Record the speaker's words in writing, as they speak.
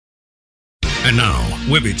And now,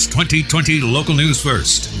 Wibbage 2020 Local News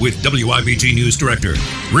First with WIBG News Director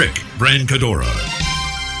Rick Brancadora.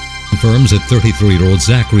 Confirms that 33-year-old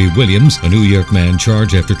Zachary Williams, a New York man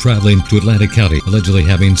charged after traveling to Atlantic County, allegedly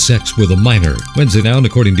having sex with a minor. Wednesday now,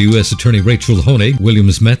 according to U.S. Attorney Rachel Honig,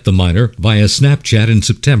 Williams met the minor via Snapchat in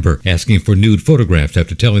September, asking for nude photographs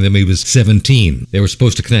after telling them he was 17. They were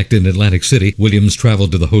supposed to connect in Atlantic City. Williams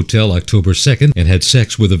traveled to the hotel October 2nd and had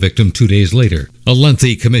sex with the victim 2 days later. A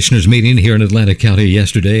lengthy commissioners' meeting here in Atlantic County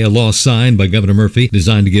yesterday, a law signed by Governor Murphy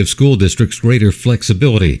designed to give school districts greater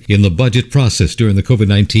flexibility in the budget process during the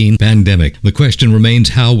COVID-19 pandemic. The question remains,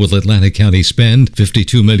 how will Atlantic County spend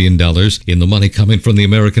 $52 million in the money coming from the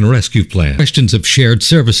American Rescue Plan? Questions of shared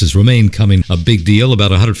services remain coming a big deal,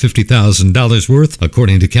 about $150,000 worth,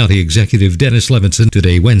 according to County Executive Dennis Levinson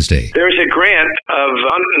today, Wednesday. There's a grant of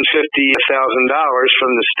 $150,000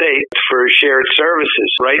 from the state for shared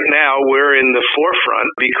services. Right now, we're in the forefront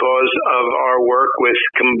because of our work with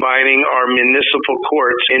combining our municipal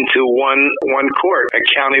courts into one court, a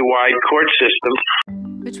countywide court system.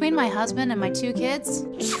 Between my husband and my 2 kids,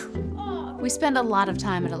 we spend a lot of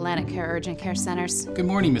time at Atlantic Care Urgent Care Centers. Good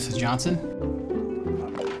morning, Mrs. Johnson.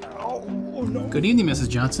 Good evening, Mrs.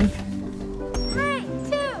 Johnson. 3,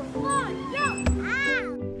 2,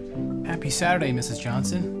 1, go! Happy Saturday, Mrs.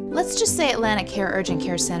 Johnson. Let's just say Atlantic Care Urgent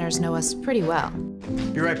Care Centers know us pretty well.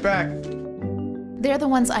 Be right back. They're the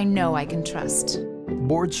ones I know I can trust.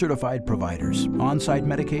 Board-certified providers, on-site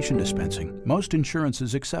medication dispensing, most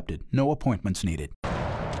insurances accepted, no appointments needed.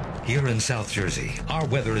 Here in South Jersey, our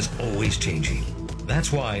weather is always changing.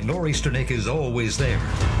 That's why Nor'easter Nick is always there.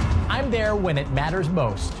 I'm there when it matters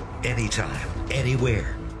most. Anytime,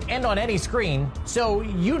 anywhere. And on any screen, so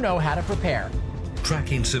you know how to prepare.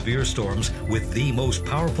 Tracking severe storms with the most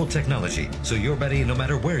powerful technology, so you're ready no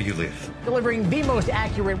matter where you live. Delivering the most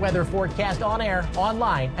accurate weather forecast on air,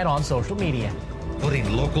 online, and on social media.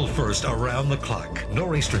 Putting local first around the clock.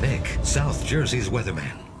 Nor'easter Nick, South Jersey's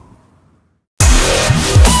weatherman.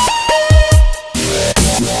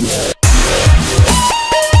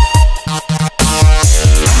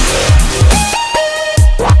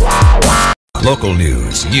 Local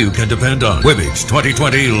news you can depend on. Wibbage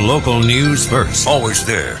 2020 Local News First. Always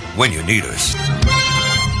there when you need us.